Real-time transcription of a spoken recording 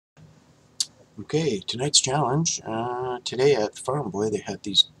Okay, tonight's challenge. Today at Farm Boy they had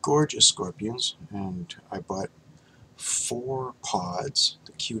these gorgeous scorpions, and I bought 4 pods,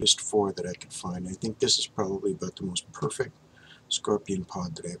 the cutest 4 that I could find. I think this is probably about the most perfect scorpion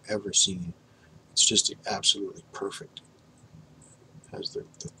pod that I've ever seen. It's just absolutely perfect. It has the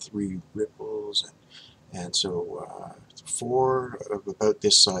 3 ripples, and so 4 of about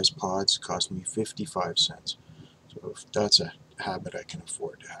this size pods cost me 55 cents. So that's a habit I can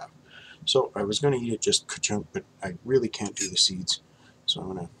afford to have. So I was going to eat it just ka-chunk, but I really can't do the seeds. So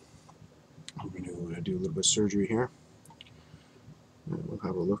I'm going to do a little bit of surgery here. And we'll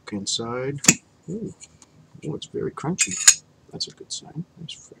have a look inside. Ooh, oh, it's very crunchy. That's a good sign.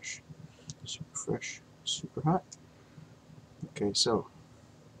 It's fresh, super hot. Okay, so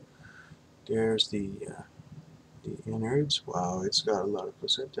there's the innards. Wow, it's got a lot of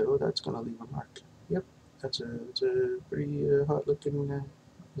placenta. Oh, that's going to leave a mark. Yep, it's a pretty hot looking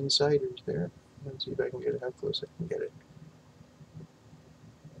insiders there. Let's see if I can get it. How close I can get it.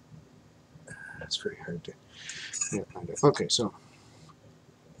 That's very hard to find out. Okay, so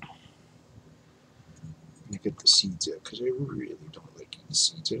I'm going to get the seeds out because I really don't like eating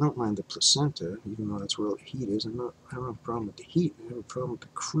seeds. I don't mind the placenta, even though that's where all the heat is. I don't have a problem with the heat. I have a problem with the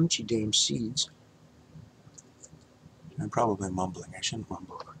crunchy damn seeds. I'm probably mumbling. I shouldn't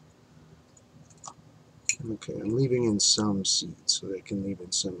mumble. Okay, I'm leaving in some seeds so I can leave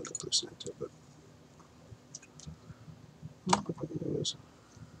in some of the placenta, but there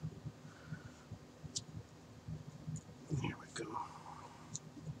we go.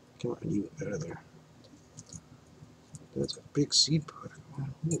 Come on, you out of there. That's a big seed pod.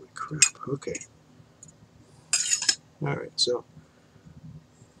 Holy crap. Okay. Alright, so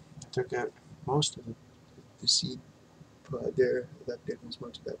I took out most of the seed pod there, left in as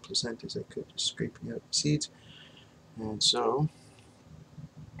much of that placenta as I could, just scraping out the seeds. And so,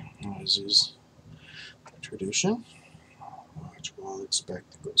 as is tradition, watch wallet,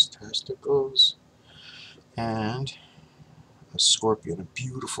 spectacles, testicles, and a scorpion, a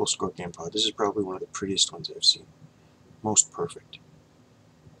beautiful scorpion pod. This is probably one of the prettiest ones I've seen. Most perfect.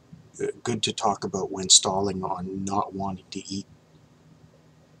 Good to talk about when stalling on not wanting to eat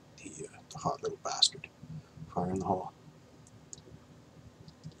the hot little bastard. Fire in the hole.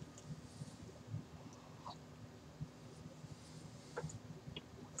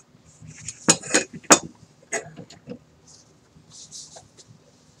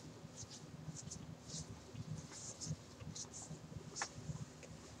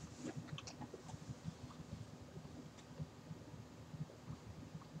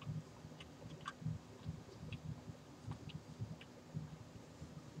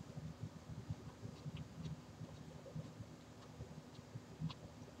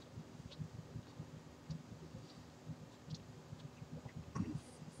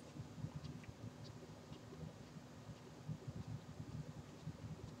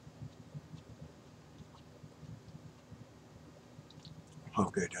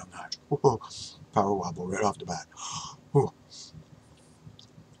 Okay, down that. Whoa, power wobble right off the bat. Whoa.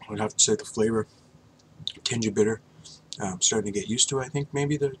 I'd have to say the flavor, tinge of bitter. I'm starting to get used to, I think,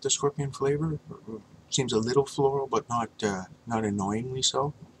 maybe the scorpion flavor. Seems a little floral, but not annoyingly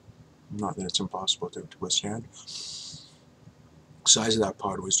so. Not that it's impossible to withstand. Size of that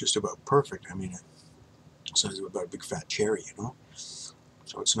pod was just about perfect. I mean, size of about a big fat cherry, you know.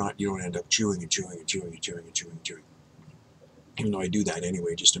 So it's not, you don't end up chewing and chewing and chewing and chewing and chewing and chewing. Even though I do that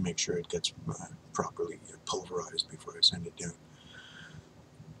anyway, just to make sure it gets properly pulverized before I send it down.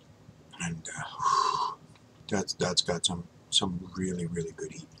 And that's got some really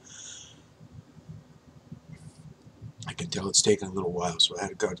good heat. I can tell it's taken a little while, so I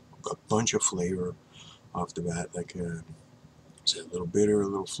had got a bunch of flavor off the bat, like a little bitter, a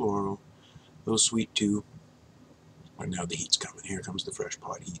little floral, a little sweet too. And now the heat's coming. Here comes the fresh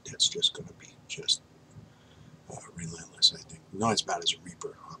pod heat. That's just going to be just relentless, I think. Not as bad as a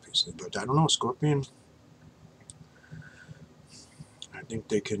Reaper, obviously, but I don't know. Scorpion, I think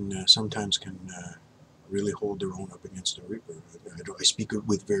they can sometimes really hold their own up against a Reaper. I speak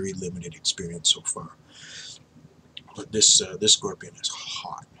with very limited experience so far, but this scorpion is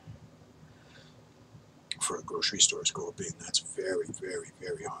hot for a grocery store scorpion. That's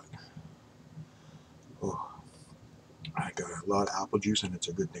very hot. Oh, I got a lot of apple juice, and it's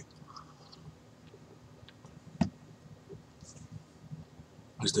a good thing.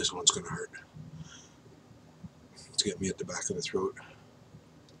 Because this one's going to hurt. It's getting me at the back of the throat,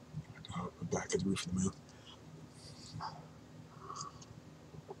 the back of the roof of the mouth.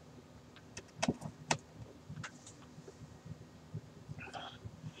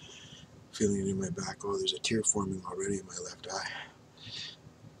 Feeling it in my back. Oh, there's a tear forming already in my left eye.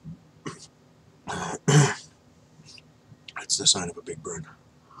 the sign of a big burn.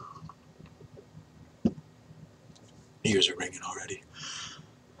 Ears are ringing already.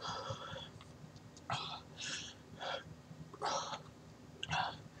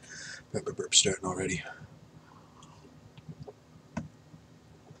 Pepper burp starting already.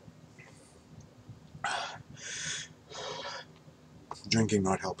 Drinking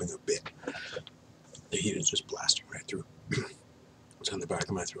not helping a bit. The heat is just blasting right through. It's on the back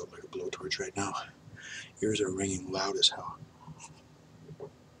of my throat like a blowtorch right now. Ears are ringing loud as hell.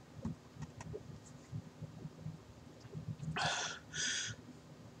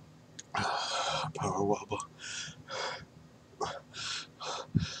 Power wobble.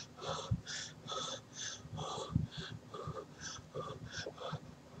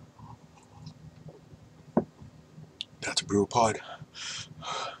 That's a brew pod.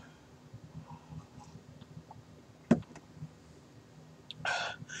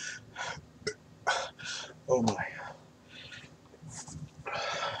 Oh my.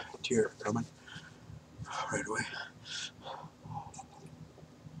 Tear coming right away.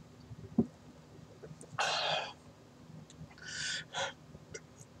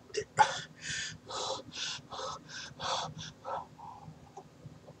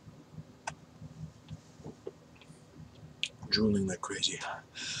 Drooling like crazy.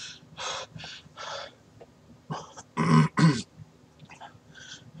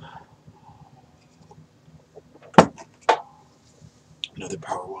 Another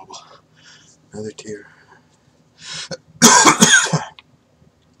power wobble. Another tear.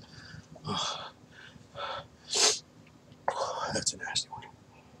 Oh, that's a nasty one.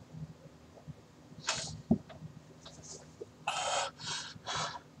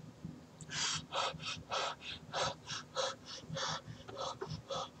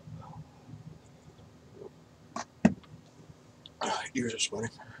 Ears are sweating.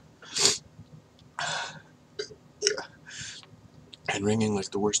 And ringing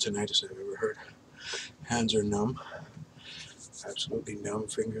like the worst tinnitus I've ever heard. Hands are numb. Absolutely numb.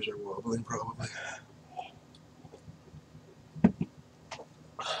 Fingers are wobbling probably.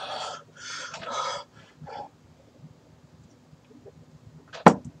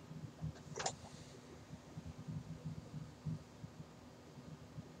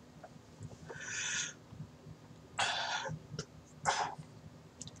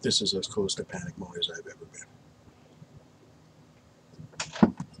 This is as close to panic mode as I've ever been.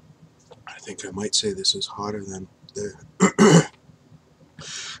 I think I might say this is hotter than the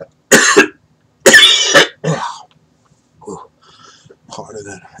hotter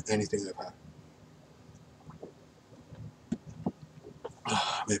than anything I've had.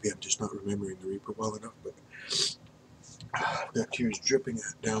 Maybe I'm just not remembering the Reaper well enough, but I've got tears dripping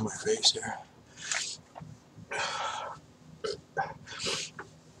down my face here.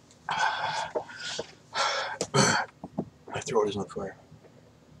 My throat is on fire.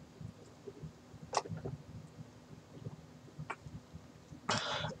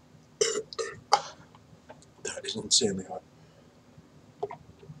 That is insanely hot.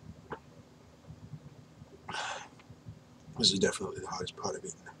 This is definitely the hottest pot I've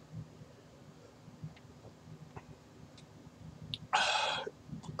eaten.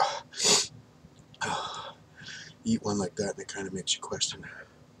 Eat one like that and it kind of makes you question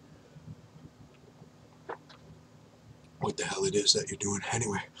what the hell it is that you're doing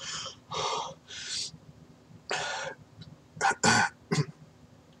anyway.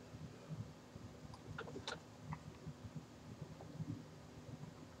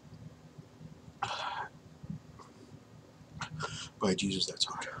 By Jesus, that's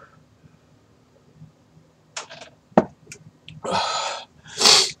hot.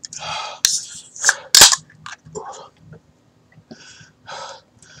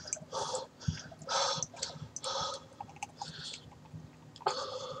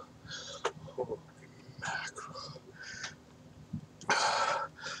 Holy mackerel.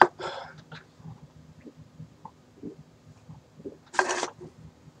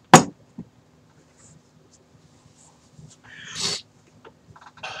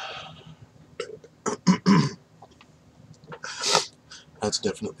 That's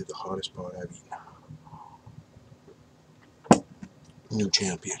definitely the hottest pot I've eaten. New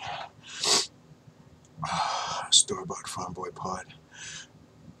champion. Store-bought farm boy pot.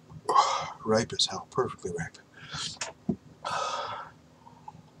 Ripe as hell, perfectly ripe.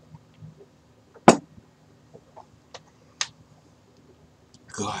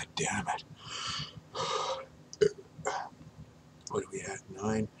 God damn it. What are we at?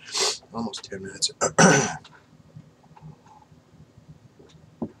 9? Almost 10 minutes.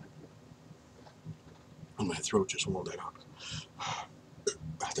 And my throat just won't let up.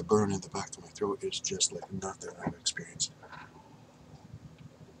 The burn in the back of my throat is just like nothing I've experienced.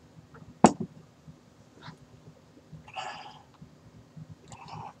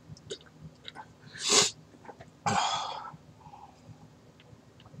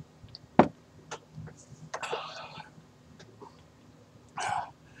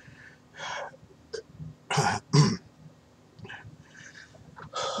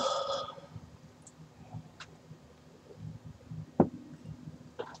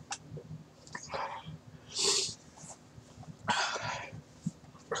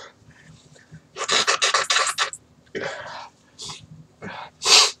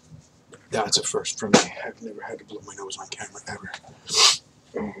 That's a first for me. I've never had to blow my nose on camera ever.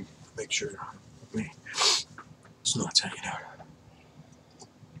 Make sure it's not hanging out.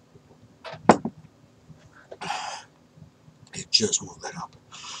 It just won't let up.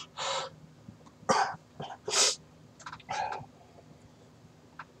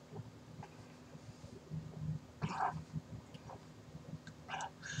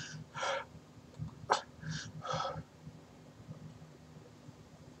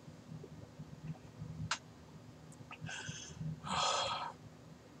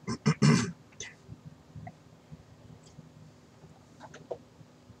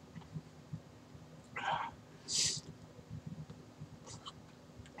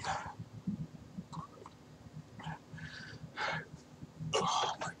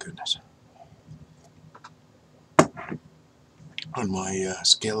 Oh my goodness. On my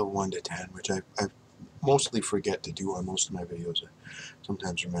scale of 1 to 10, which I mostly forget to do on most of my videos, I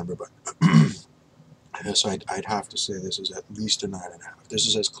sometimes remember, but I guess I'd have to say this is at least a 9.5. This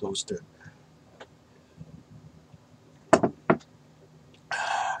is as close to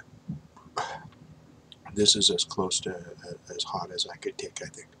as hot as I could take, I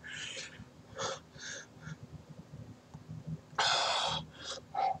think.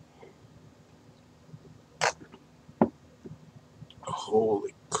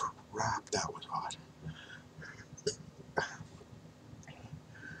 Holy crap, that was hot.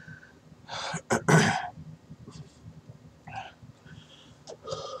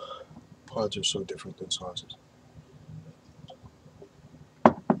 Pods are so different than sauces.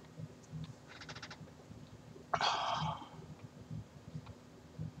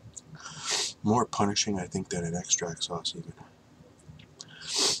 More punishing, I think, than an extract sauce even.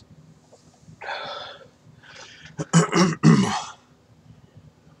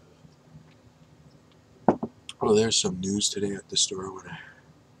 Well, there's some news today at the store when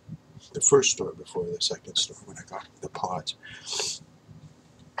the first store before the second store when I got the pods.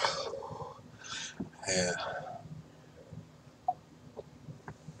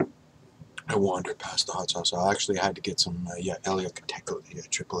 I wandered past the hot sauce. I actually had to get some Elia Cateco, the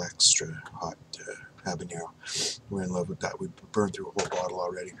triple extra hot habanero. We're in love with that. We burned through a whole bottle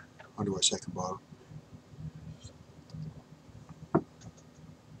already. Onto our second bottle.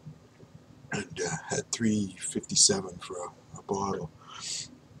 And had $3.57 for a bottle.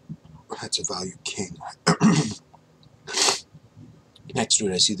 That's a value king. Next to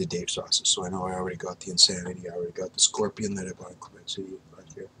it, I see the Dave sauces, so I know I already got the Insanity. I already got the Scorpion that I bought in Quebec City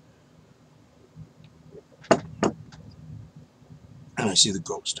last year. And I see the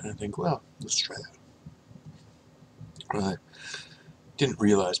Ghost, and I think, well, let's try that. Didn't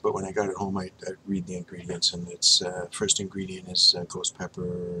realize, but when I got it home, I read the ingredients, and its first ingredient is ghost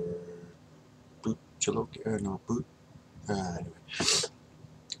pepper, boot, anyway,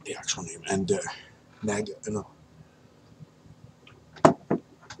 the actual name, and naga, no.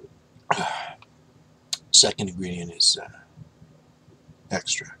 Second ingredient is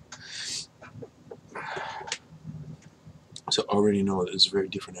extra. So already know that it's a very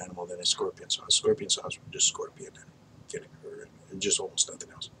different animal than a scorpion sauce. Scorpion sauce was just scorpion and vinegar and just almost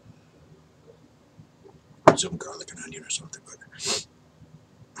nothing else. Some garlic and onion or something, but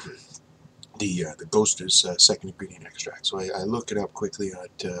the Ghost is second ingredient extract. So I look it up quickly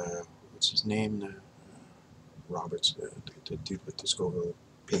at what's his name, Roberts, the dude with the Scoville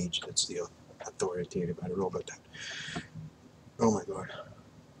page. That's the authoritative. I don't know about that. Oh my god.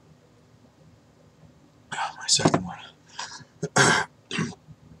 Oh, my second one.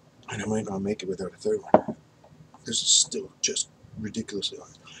 And I might not make it without a third one. This is still just ridiculously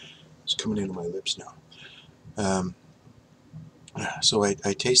hot. It's coming into my lips now. So I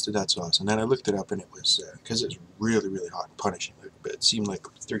tasted that sauce, and then I looked it up, and it was, because it's really, really hot and punishing. It seemed like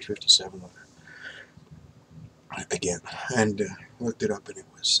 $3.57 again. And looked it up, and it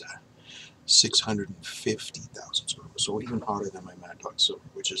was 650,000 silver, so even hotter than my Mad Dog Silver,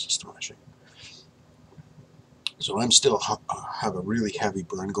 which is astonishing. So I'm still have a really heavy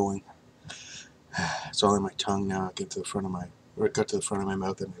burn going. It's all in my tongue now. I got to the front of my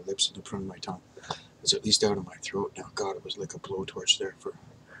mouth and my lips and the front of my tongue. It's at least out of my throat now. God, it was like a blowtorch there for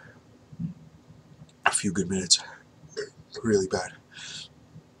a few good minutes. Really bad.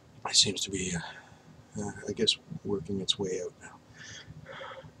 It seems to be, I guess, working its way out now.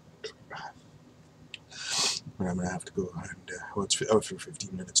 But I'm going to have to go and, well, it's out for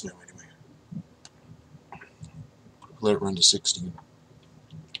 15 minutes now anyway. Let it run to 16.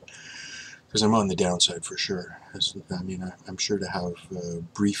 Because I'm on the downside for sure. I mean, I'm sure to have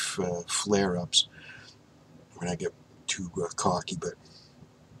brief flare-ups when I get too cocky, but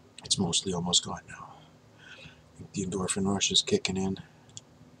it's mostly almost gone now. I think the endorphin rush is kicking in.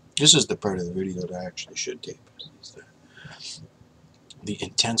 This is the part of the video that I actually should tape. Is the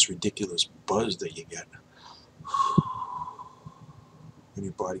intense, ridiculous buzz that you get when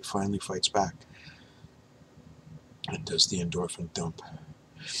your body finally fights back and does the endorphin dump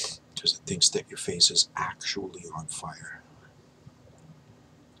because it thinks that your face is actually on fire,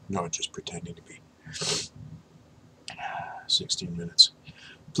 not just pretending to be. 16 minutes.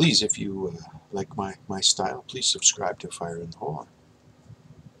 Please, if you like my style, please subscribe to Fire in the Hole.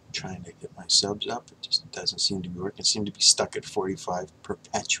 I'm trying to get my subs up. It just doesn't seem to be working. It seems to be stuck at 45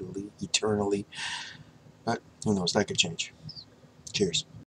 perpetually, eternally. But who knows, that could change. Cheers.